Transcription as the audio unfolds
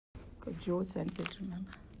Joe sent it,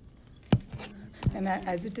 remember? And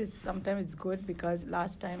as it is, sometimes it's good because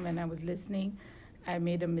last time when I was listening, I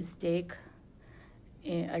made a mistake.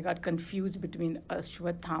 I got confused between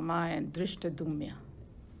Ashwatthama and Drishtadumya.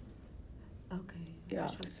 Okay. Yeah,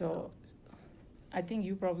 so I think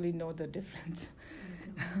you probably know the difference.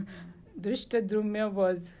 Drishtadumya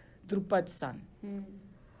was Drupad's son.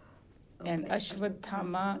 And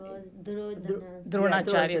Ashwatthama was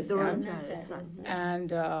Dronacharya's son.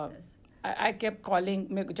 And I kept calling,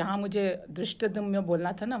 जहाँ मुझे दृष्टद्युम्न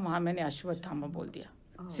बोलना था ना, वहाँ मैंने अश्वत्थामा बोल दिया.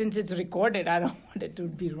 Since it's recorded, I don't want it to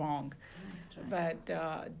be wrong. But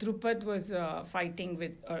Drupad was fighting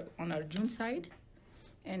with on Arjun's side,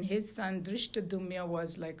 and his son Drishtadumya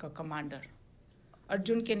was like a commander.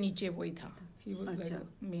 Arjun ke niche wohi tha. He was like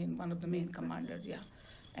one of the main commanders, yeah.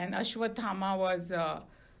 And Ashwatthama was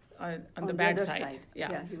on the bad side.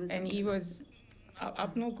 Yeah. He was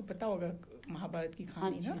आप लोगों को पता होगा महाभारत की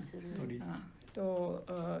कहानी ना. तो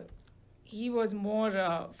he was more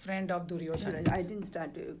a friend of Duryodhana. I didn't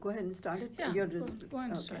start. Go ahead and start it. Yeah, go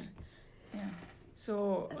and start. Yeah.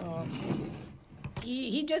 So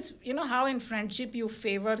he just, you know how in friendship you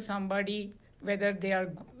favor somebody whether they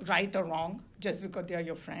are right or wrong just because they are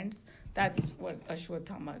your friends. That was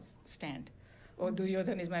Ashwatthama's stand. Oh,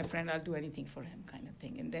 Duryodhana is my friend, I'll do anything for him, kind of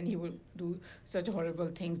thing. And then he would do such horrible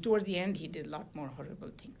things. Towards the end, he did a lot more horrible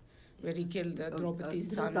things, where he killed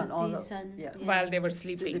Draupadi's son while they were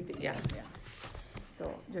sleeping. Yeah.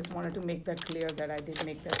 So just wanted to make that clear that I did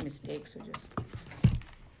make that mistake, so just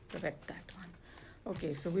correct that one.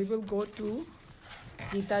 Okay, so we will go to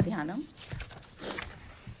Gita Dhyanam.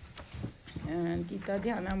 And Gita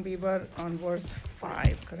Dhyanam, we were on verse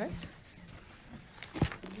 5, correct?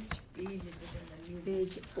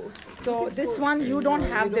 Page 4. So this one, you don't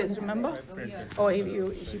have this, remember? Oh,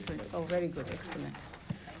 she printed. Oh, very good, excellent.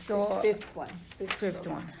 So Fifth one. Fifth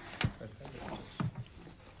one.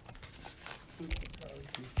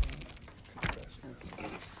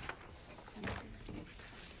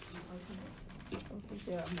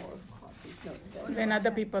 There are more copies. When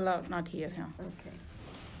other people are not here, huh? Okay.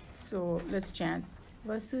 So let's chant.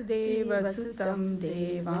 Vasudeva Sutam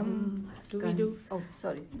Devam. Do we do? Oh,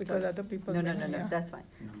 sorry. Because other people. No. That's fine.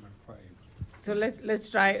 Number 5. So let's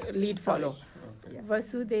try lead follow. Okay. Yeah.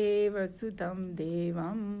 Vasudeva Sutam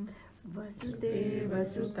Devam. Vasudeva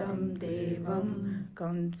Sutam Devam.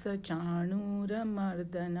 Kamsa Chanura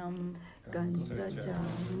Mardanam. Kansa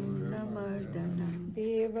Chanura Mardanam.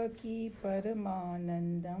 Devaki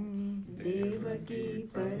Paramanandam. Devaki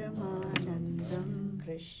Paramanandam.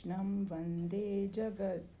 Krishnam Vande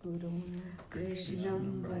Jagadgurum. Krishnam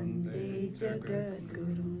Vande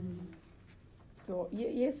Jagadgurum. So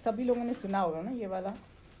ये सभी लोगों ने सुना होगा ना ये वाला.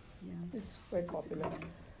 Yeah. It's quite popular.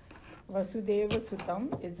 Vasudeva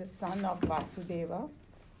Sutam is the son of Vasudeva.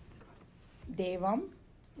 Devam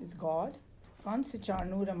is God. Kansa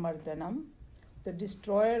Chanura Mardanam, the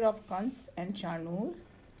destroyer of Kans and Chanur.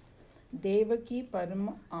 Devaki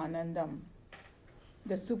Param Anandam,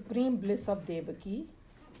 the supreme bliss of Devaki,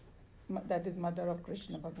 that is mother of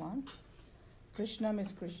Krishna Bhagwan. Krishnam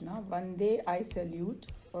is Krishna. Vande, I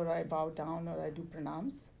salute, or I bow down, or I do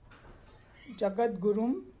pranams. Jagat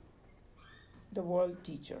Gurum, the world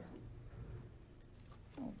teacher.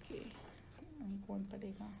 Okay. कौन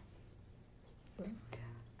पढ़ेगा?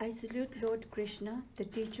 I salute Lord Krishna, the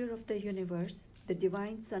teacher of the universe, the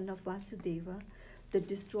divine son of Vasudeva, the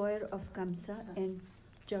destroyer of Kamsa and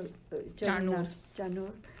Chanura,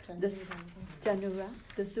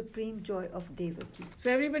 the supreme joy of Devaki. So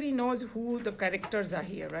everybody knows who the characters are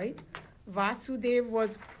here, right? Vasudev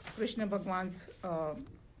was Krishna Bhagwan's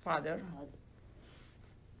father.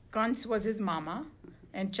 Kans was his mama.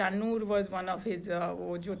 And Chanur was one of his,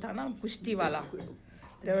 wo jo tha na, kushti wala.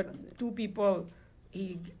 There were two people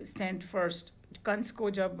he sent first. Kans ko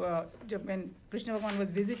when Krishna Bhagwan was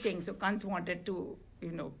visiting, so Kans wanted to,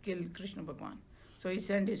 kill Krishna Bhagwan. So he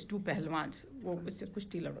sent his two pehlwans. वो उससे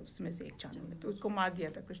कुश्ती लड़ो, उसमें से एक Chanur है. तो उसको मार दिया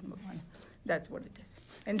था Krishna Bhagwan. That's what it is.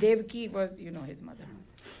 And Devaki was, his mother.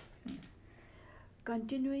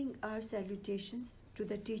 Continuing our salutations to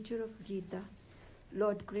the teacher of Gita,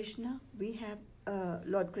 Lord Krishna, we have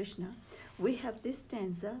this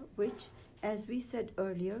stanza which, as we said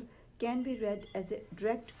earlier, can be read as a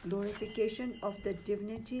direct glorification of the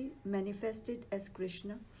divinity manifested as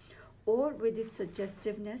Krishna, or with its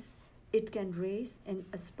suggestiveness, it can raise an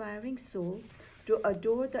aspiring soul to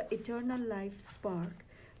adore the eternal life spark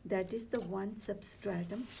that is the one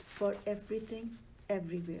substratum for everything,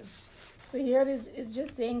 everywhere. So here is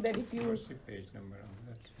just saying that if you... What's the page number on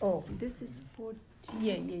that? Oh. This is 14.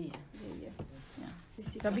 Yeah.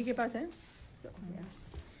 सभी के पास है? So, yeah.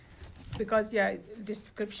 because yeah,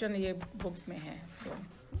 description ये books में है, so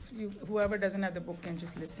whoever doesn't have the book can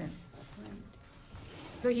just listen.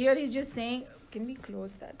 So here he's just saying, can we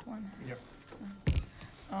close that one? Yep.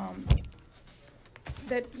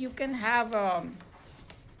 That you can have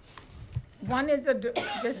one is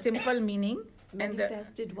just simple meaning.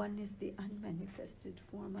 Manifested, one is the unmanifested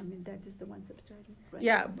form. I mean, that is the one substratum, right?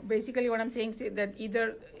 Yeah, basically what I'm saying is that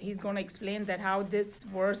either he's going to explain that how this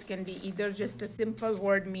verse can be either just a simple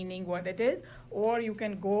word meaning what it is, or you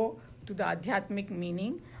can go to the adhyatmic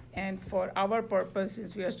meaning. And for our purpose,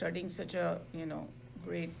 since we are studying such a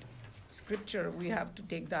great scripture, we have to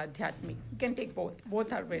take the adhyatmic. You can take both.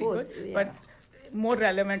 Both are very good, yeah. But more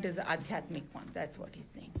relevant is the adhyatmic one. That's what he's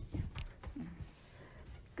saying.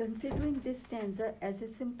 Considering this stanza as a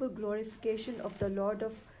simple glorification of the Lord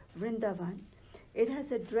of Vrindavan, it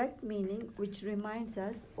has a direct meaning which reminds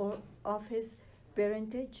us of his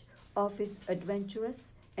parentage, of his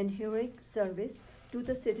adventurous and heroic service to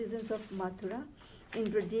the citizens of Mathura in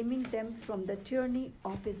redeeming them from the tyranny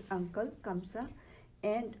of his uncle Kamsa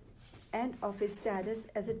and of his status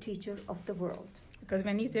as a teacher of the world. Because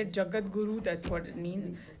when he said Jagat Guru, that's what it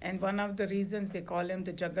means. And one of the reasons they call him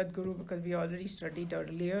the Jagat Guru, because we already studied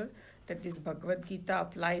earlier that this Bhagavad Gita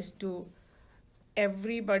applies to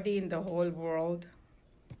everybody in the whole world.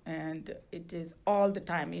 And it is all the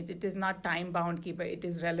time. It is not time-bound, but it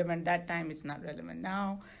is relevant. That time it's not relevant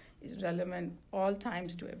now. It's relevant all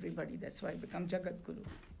times to everybody. That's why it becomes Jagat Guru,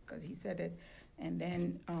 because he said it. And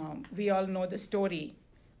then we all know the story,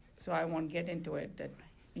 so I won't get into it, that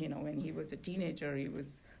when he was a teenager, he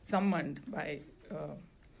was summoned by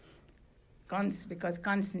Kans, because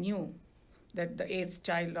Kans knew that the 8th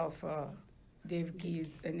child of Devaki,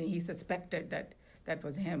 and he suspected that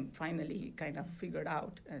was him. Finally, he kind of figured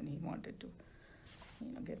out, and he wanted to,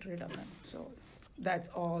 get rid of him. So that's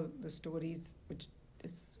all the stories, which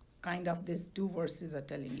is kind of these two verses are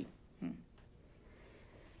telling you.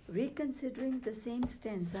 Reconsidering the same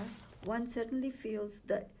stanza, one certainly feels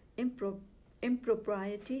the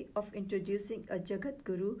impropriety of introducing a Jagat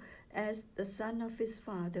Guru as the son of his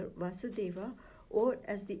father Vasudeva, or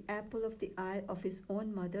as the apple of the eye of his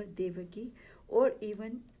own mother Devaki, or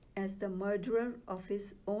even as the murderer of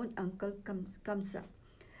his own uncle Kamsa.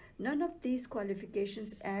 None of these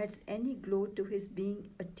qualifications adds any glow to his being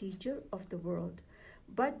a teacher of the world,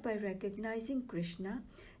 but by recognizing Krishna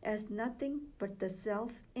as nothing but the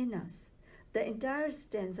self in us, the entire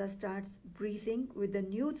stanza starts breathing with a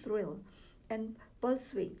new thrill and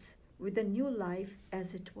pulsates with a new life,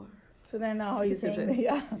 as it were. So then now he's saying,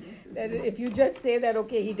 that if you just say that,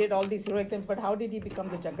 okay, he did all these heroic things, but how did he become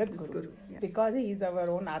the Jagat Guru? Yes. Because he's our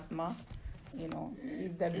own Atma,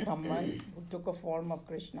 he's that Brahman who took a form of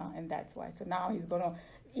Krishna, and that's why. So now he's going to,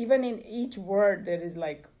 even in each word, there is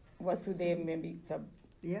like Vasudev, maybe some.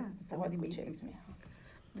 Yeah, so many meanings.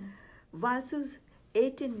 Vasus,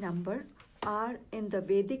 8 in number, are in the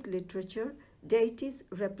Vedic literature deities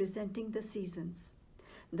representing the seasons.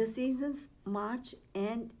 The seasons march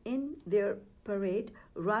and in their parade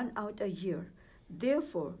run out a year.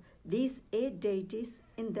 Therefore, these 8 deities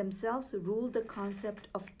in themselves rule the concept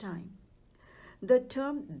of time. The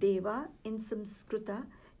term Deva in Sanskrita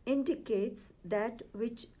indicates that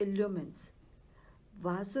which illumines.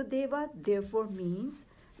 Vasudeva therefore means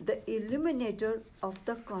the illuminator of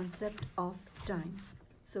the concept of time.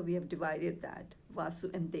 So we have divided that,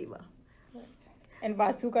 Vasu and Deva. Right. And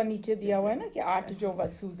Vasu का नीचे दिया हुआ है ना कि 8 जो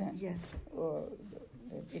Vasus हैं. Yes.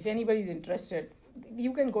 If anybody is interested,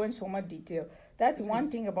 you can go in so much detail. That's one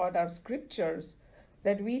thing about our scriptures,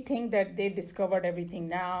 that we think that they discovered everything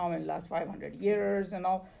now in the last 500 years and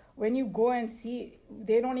all. When you go and see,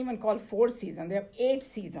 they don't even call 4 seasons. They have 8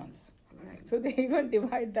 seasons. Right. So they even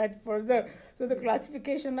divide that further. So the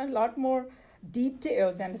classification is a lot more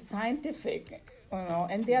detailed and scientific,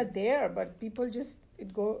 and they are there, but people just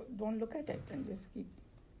don't look at it and just keep,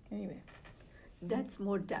 anyway. That's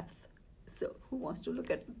more depth. So who wants to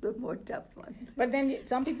look at the more depth one? But then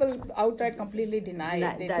some people outright completely deny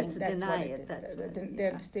it. They that's think that's deny what it. is. That's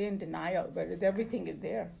They stay in denial, whereas everything is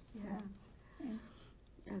there.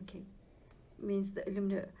 Yeah. Okay. Means the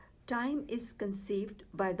illuminator. Time is conceived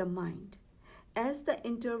by the mind as the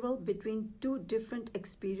interval between 2 different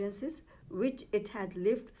experiences which it had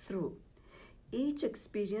lived through. Each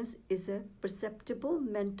experience is a perceptible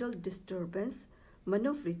mental disturbance,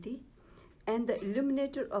 manovritti, and the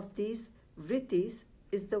illuminator of these vrittis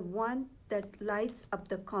is the one that lights up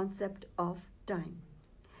the concept of time.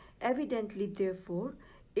 Evidently, therefore,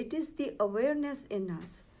 it is the awareness in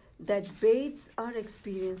us that bathes our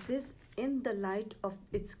experiences in the light of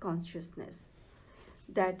its consciousness.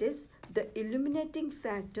 That is, the illuminating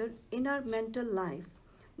factor in our mental life,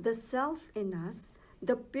 the self in us,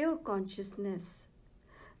 the pure consciousness.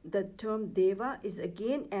 The term Deva is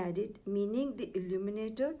again added, meaning the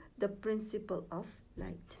illuminator, the principle of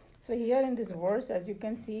light. So here in this verse, as you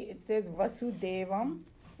can see, it says Vasudevam,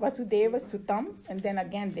 Vasudeva Sutam, and then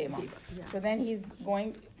again Devam. Yeah. So then he's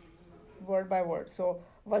going word by word. So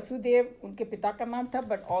Vasudev उनके पिता का नाम था,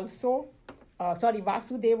 but also,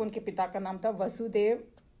 Vasudev उनके पिता का नाम था, Vasudev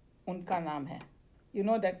उनका नाम है. You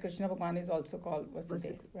know that Krishna Bhagwan is also called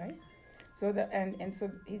Vasudev, right? So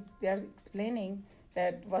so they are explaining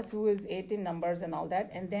that Vasu is 8 in numbers and all that,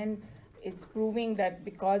 and then it's proving that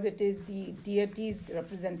because it is the deities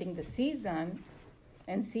representing the season,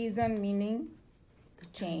 and season meaning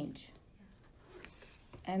change,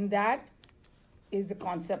 and that is a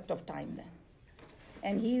concept of time then,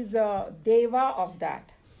 and he's a Deva of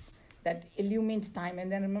that illumines time. And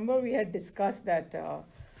then remember we had discussed that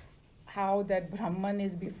how that Brahman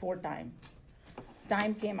is before time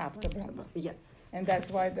came after Brahman. Yeah. And that's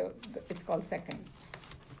why it's called second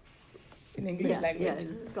in English language. Yeah,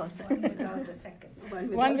 it's called second. One without the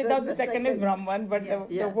second. One without the second is Brahman, but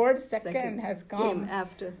the word second has come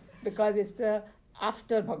after, because it's the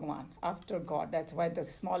after Bhagwan, after God. That's why the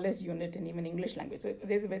smallest unit in even English language. So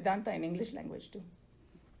there's Vedanta in English language too.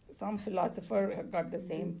 Some philosopher have got the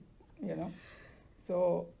same,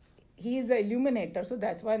 So he is the illuminator. So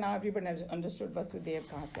that's why now everybody has understood Vasudev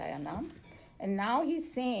kahan se aaya naam. And now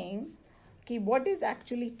he's saying कि what is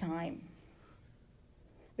actually time?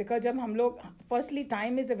 Because जब हम लोग, firstly,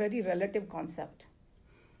 time is a very relative concept.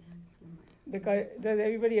 Because does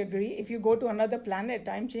everybody agree? If you go to another planet,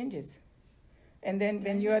 time changes. And then Time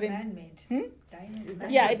when you are in... man-made. Time is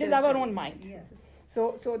man-made. Yeah, it is our own mind. Yeah.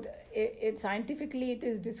 So scientifically it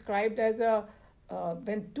is described as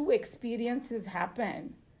when two experiences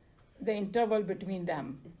happen, the interval between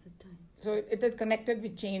them. is the time. So it is connected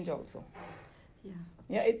with change also. Yeah.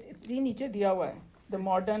 Yeah, it's नीचे दिया हुआ है. The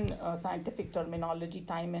modern scientific terminology,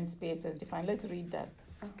 time and space is defined. Let's read that.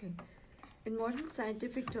 Okay. In modern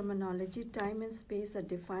scientific terminology, time and space are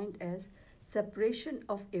defined as separation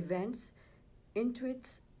of events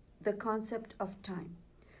intuits the concept of time.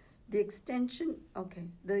 The extension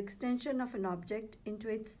of an object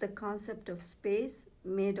intuits the concept of space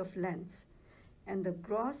made of lengths, and the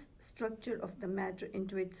gross structure of the matter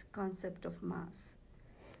intuits concept of mass.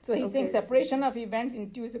 So he's saying separation of events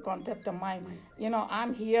intuits the concept of mind.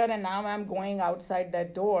 I'm here and now I'm going outside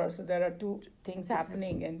that door. So there are two things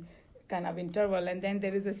happening and kind of interval. And then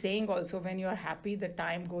there is a saying also, when you're happy, the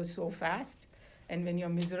time goes so fast. And when you're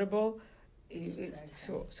miserable,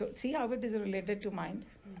 so see how it is related to mind?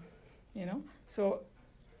 So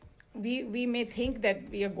we may think that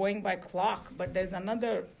we are going by clock, but there's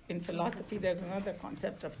another, in philosophy, there's another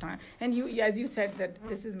concept of time. And as you said, that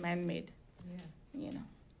this is man-made. Yeah.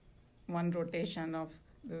 One rotation of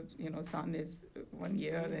the sun is 1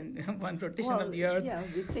 year, and one rotation of the earth. Yeah,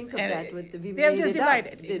 we think of that with they have just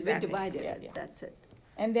divided. Exactly. We divided it. Yeah. That's it.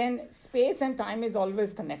 And then space and time is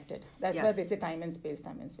always connected. That's why they say time and space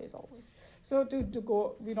always. So to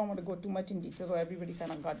go, we don't want to go too much in detail, so everybody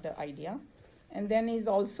kind of got the idea. And then he's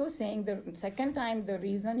also saying the second time the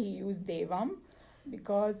reason he used Devam,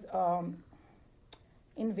 because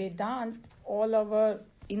in Vedant, all our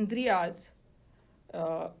Indriyas,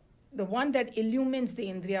 the one that illumines the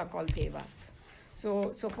Indriya called Devas.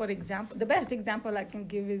 So for example, the best example I can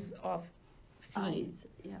give is of seeing.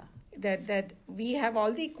 Yeah. That we have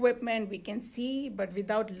all the equipment, we can see, but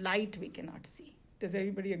without light we cannot see. Does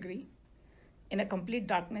everybody agree? In a complete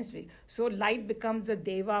darkness way. So light becomes a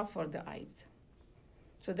Deva for the eyes.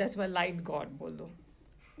 So that's why light God, bolo.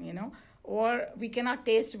 Or we cannot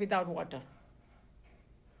taste without water.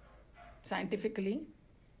 Scientifically,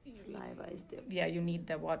 Saliva is there. Yeah, you need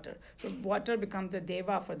the water. So water becomes a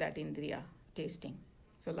Deva for that Indriya, tasting.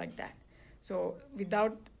 So like that. So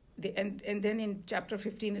without and then in chapter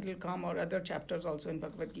 15 it will come, or other chapters also in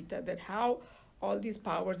Bhagavad Gita, that how all these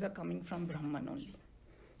powers are coming from Brahman only.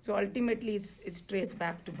 So ultimately it's traced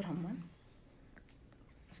back to Brahman.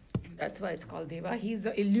 That's why it's called Deva. He's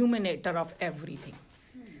the illuminator of everything.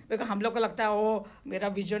 Because हम लोग को लगता है वो मेरा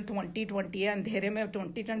vision 2020 है, अंधेरे में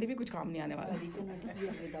 2020 भी कुछ काम नहीं आने वाला. We cannot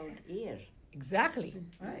hear without air. Exactly.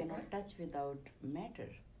 We cannot touch without matter.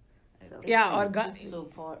 So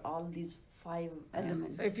for all these 5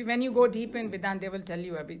 elements. So when you go deep in Vedanta, they will tell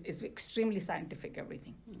you it's extremely scientific,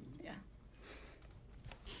 everything. Yeah.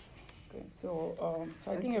 Okay. So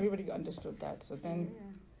I think everybody understood that. So then.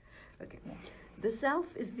 Okay. Yeah. The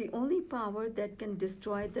self is the only power that can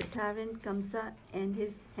destroy the tyrant Kamsa and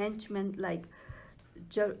his henchmen like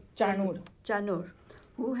Chanur,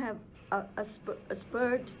 who have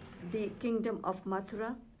aspersed the kingdom of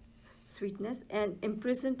Mathura. sweetness, and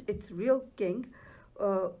imprisoned its real king,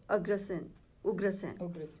 Ugrasen.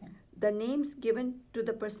 The names given to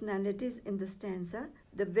the personalities in the stanza,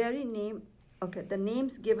 the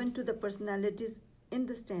names given to the personalities in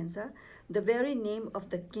the stanza, the very name of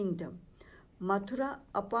the kingdom. Mathura,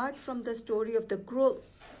 apart from the story of the cruel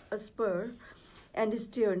Aspar and his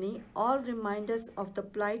tyranny, all remind us of the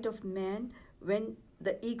plight of man when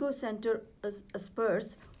the ego center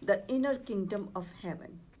aspires the inner kingdom of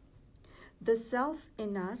heaven. The self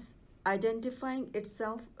in us, identifying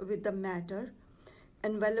itself with the matter,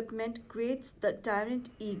 envelopment creates the tyrant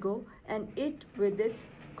ego, and it, with its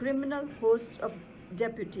criminal host of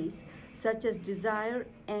deputies, such as desire,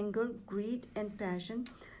 anger, greed, and passion,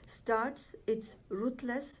 starts its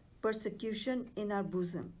ruthless persecution in our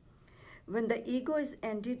bosom. When the ego is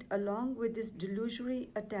ended along with its delusory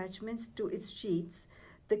attachments to its sheaths,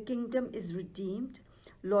 the kingdom is redeemed.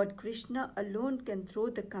 Lord Krishna alone can throw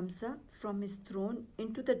the Kamsa from his throne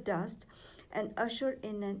into the dust and usher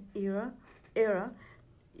in an era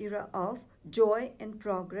of joy and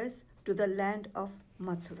progress to the land of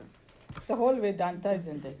Mathura. The whole Vedanta is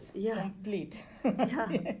in this. Yeah. Complete.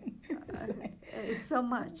 Yeah. It's so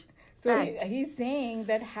much. So he's saying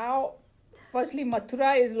that how, firstly,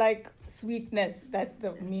 Mathura is like sweetness. That's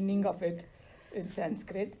the meaning of it in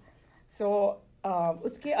Sanskrit. So,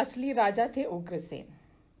 uske asli raja the Ugrasen.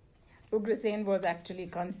 Ugrasen was actually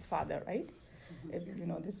Kan's father, right? If you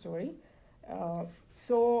know the story.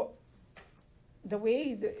 So, the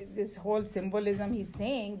way this whole symbolism, he's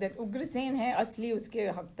saying that Ugrasen hai asli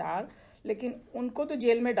uske haqdar, lekin unko to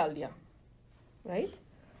jail mein dal diya, right?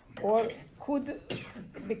 Or khud,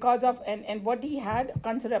 because of, and what he had,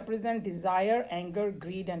 Kans represent desire, anger,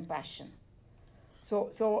 greed, and passion.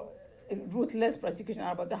 So ruthless persecution.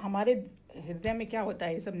 हमारे हृदय में क्या होता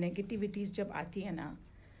है, ये सब negativities जब आती है ना,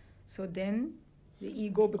 so then the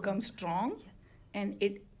ego becomes strong and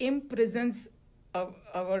it imprisons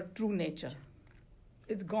our true nature.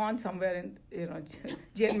 It's gone somewhere in,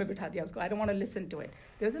 jail में बिठा दिया उसको. I don't want to listen to it.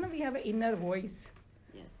 We have an inner voice.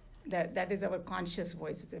 That is our conscious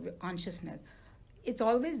voice, it's our consciousness. It's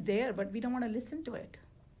always there, but we don't want to listen to it.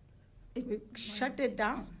 We shut it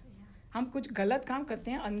down. हम कुछ गलत काम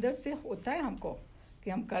करते हैं, अंदर से होता है हमको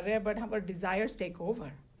कि हम कर रहे हैं, but our desires take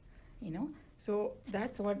over, So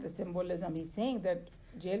that's what the symbolism he's saying, that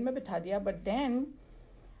jail में बिठा दिया, but then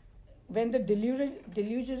when the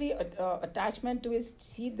delusory attachment to his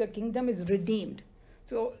seed, the kingdom is redeemed.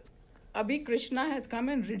 So Abhi Krishna has come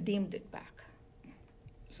and redeemed it back.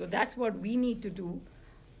 So that's what we need to do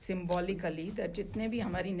symbolically, that जितने भी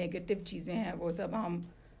हमारी negative चीज़ें हैं वो सब हम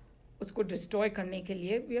उसको destroy करने के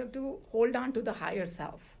लिए we have to hold on to the higher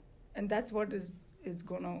self, and that's what is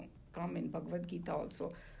going to come in Bhagavad Gita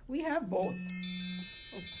also. We have both.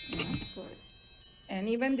 And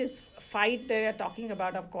even this fight they are talking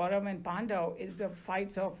about of Kaurav and Pandav is the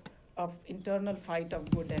fights of internal fight of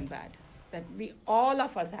good and bad, that we all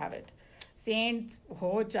of us have it. Saints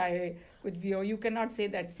ho chahe kuch bhi ho, you cannot say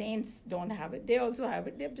that saints don't have it. They also have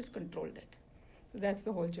it. They have just controlled it. So that's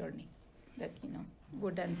the whole journey, that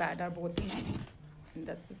good and bad are both in us, and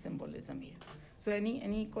that's the symbolism here. So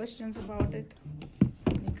any questions about it?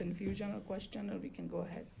 Any confusion or question, or we can go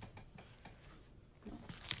ahead?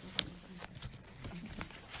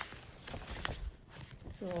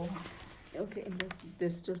 So okay,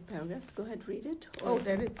 there's still paragraphs. Go ahead, read it.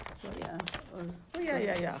 There is. Sorry.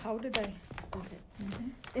 Yeah. How did I? Okay. Mm-hmm.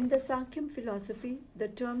 In the Sankhya philosophy, the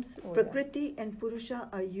terms Prakriti and Purusha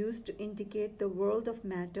are used to indicate the world of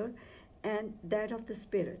matter and that of the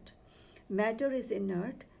spirit. Matter is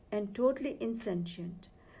inert and totally insentient.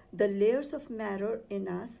 The layers of matter in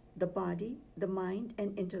us, the body, the mind,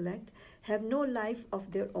 and intellect, have no life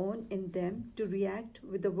of their own in them to react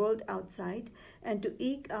with the world outside and to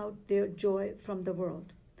eke out their joy from the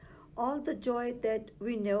world. All the joy that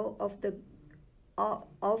we know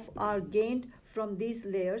of are gained from these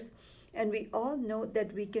layers, and we all know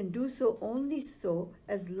that we can do so only so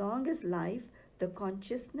as long as life, the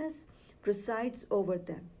consciousness, presides over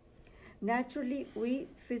them. Naturally, we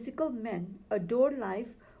physical men adore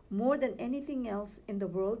life more than anything else in the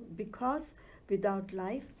world, because without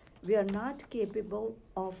life, we are not capable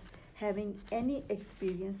of having any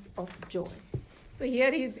experience of joy. So here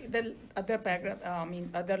is the other paragraph,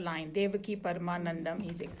 other line, Devaki Paramanandam,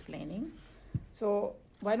 he's explaining. So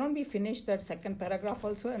why don't we finish that second paragraph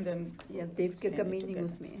also, and then Devaki ka meaning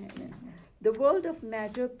usme hai. The world of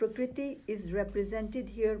matter, Prakriti, is represented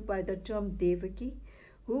here by the term Devaki,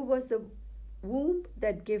 who was the womb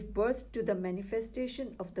that gave birth to the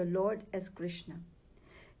manifestation of the Lord as Krishna.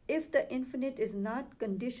 If the infinite is not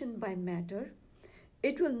conditioned by matter,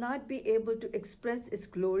 It will not be able to express its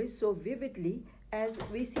glory so vividly as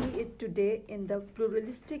we see it today in the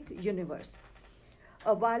pluralistic universe.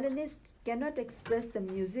 A violinist cannot express the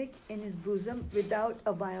music in his bosom without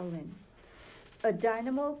a violin. A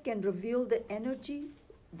dynamo can reveal the energy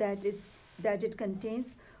that it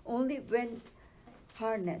contains only when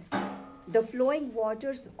harnessed. The flowing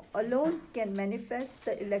waters alone can manifest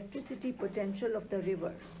the electricity potential of the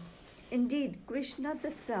river. Indeed, Krishna the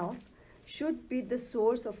Self should be the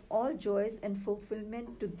source of all joys and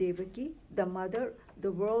fulfillment to Devaki, the mother,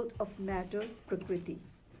 the world of matter, Prakriti.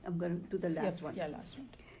 I'm going to do the last one. Yeah, last one.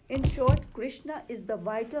 In short, Krishna is the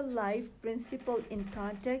vital life principle in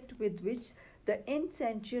contact with which the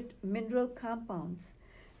insentient mineral compounds,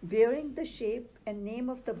 bearing the shape and name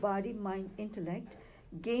of the body, mind, intellect,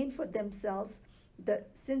 gain for themselves the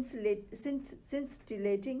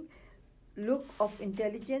scintillating look of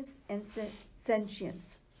intelligence and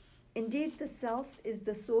sentience. Indeed, the self is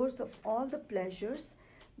the source of all the pleasures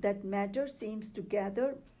that matter seems to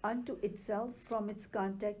gather unto itself from its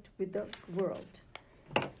contact with the world.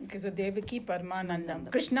 Okay, so Devaki Paramanandam.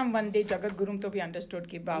 Krishnam Vande Jagat Gurum, to be understood,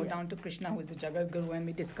 ki bow down to Krishna, who is the Jagat Guru, and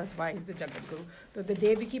we discuss why he's the Jagat Guru. So the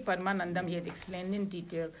Devaki Paramanandam, he has explained in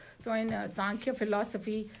detail. So in Sankhya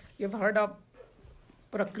philosophy, you've heard of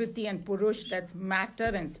Prakriti and Purush, that's matter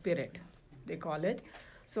and spirit, they call it.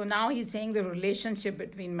 So now he's saying the relationship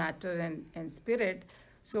between matter and spirit.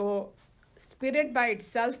 So spirit by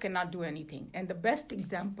itself cannot do anything. And the best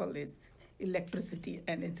example is electricity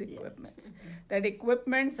and its equipments. Yes. Mm-hmm. That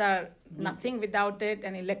equipments are nothing without it,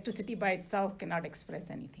 and electricity by itself cannot express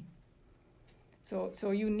anything.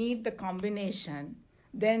 So you need the combination.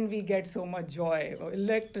 Then we get so much joy.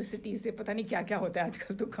 Electricity se pata nahi kya hota hai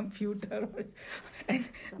aajkal to computer. And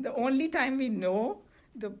the only time we know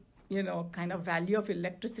the kind of value of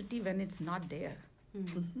electricity when it's not there.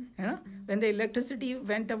 Mm-hmm. When the electricity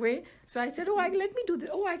went away, so I said, let me do this.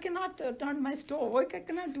 I cannot turn my stove. I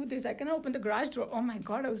cannot do this. I cannot open the garage door. Oh my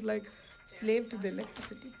God, I was like slave to the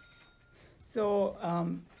electricity. So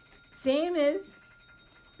same is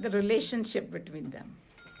the relationship between them.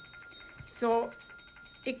 So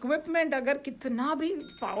equipment अगर कितना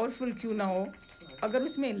भी powerful क्यों ना हो, अगर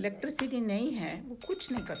उसमें electricity नहीं है, वो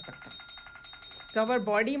कुछ नहीं कर सकता. So our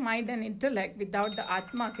body, mind and intellect without the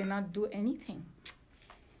Atma cannot do anything.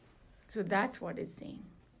 So that's what it's saying.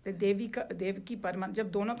 The Devaki Paraman,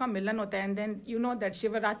 जब दोनों का मिलन होता है, and then you know that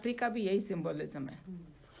Shivratri का भी यही symbolism है.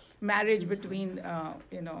 Marriage between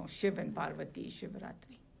Shiv and Parvati,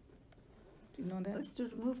 Shivaratri. Do you know that? It's to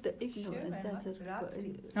remove the ignorance. That's a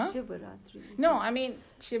Shivaratri. No, I mean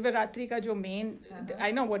Shivaratri ka jo main.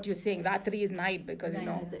 I know what you're saying. Ratri is night because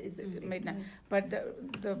midnight. But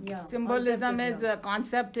the symbolism is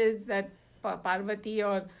concept is that Parvati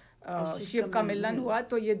or Shiv ka milan hua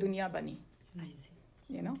to ye dunya bani. I see.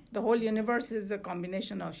 The whole universe is a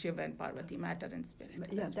combination of Shiva and Parvati, matter and spirit.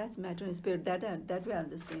 Yeah, that's matter and spirit. That we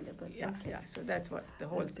understand about. Yeah. So that's what the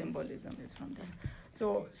whole symbolism is from there.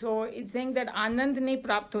 So it's saying that आनंद नहीं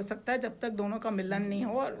प्राप्त हो सकता जब तक दोनों का मिलन नहीं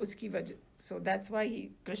हो और उसकी वजह. So that's why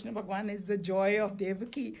Krishna Bhagwan is the joy of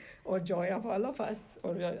Devaki or joy of all of us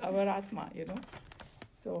or our Atma,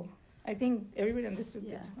 So I think everybody understood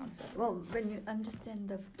this concept. Well, when you understand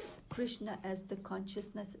the Krishna as the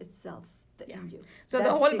consciousness itself. So the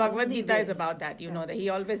whole Bhagavad Gita is about that. That he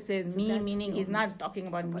always says me, meaning he's not talking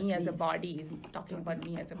about me as a body, he's talking about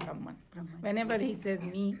me as a Brahman. Whenever he says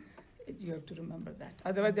me, you have to remember that.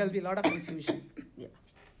 Otherwise there'll be a lot of confusion.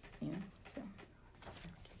 So.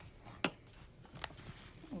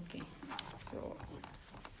 Okay. So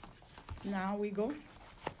now we go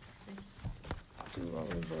to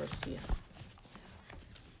our verse here.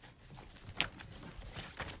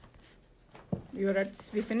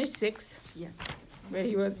 We finished 6. Yes. Where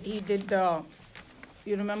he did,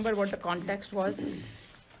 you remember what the context was?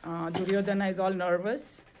 Duryodhana is all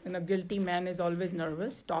nervous, and a guilty man is always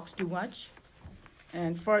nervous, talks too much.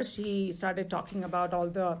 And first he started talking about all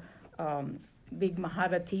the big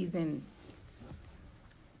Maharathis in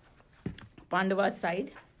Pandava's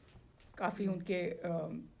side. काफ़ी उनके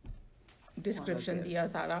description दिया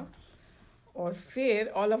सारा. और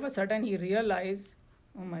फिर all of a sudden he realized,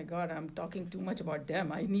 oh my God, I'm talking too much about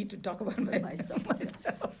them. I need to talk about myself.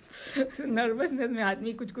 So nervousness में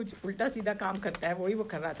आदमी कुछ उल्टा सीधा काम करता है, वही वो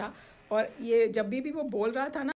कर रहा था. और ये जब भी वो बोल रहा था ना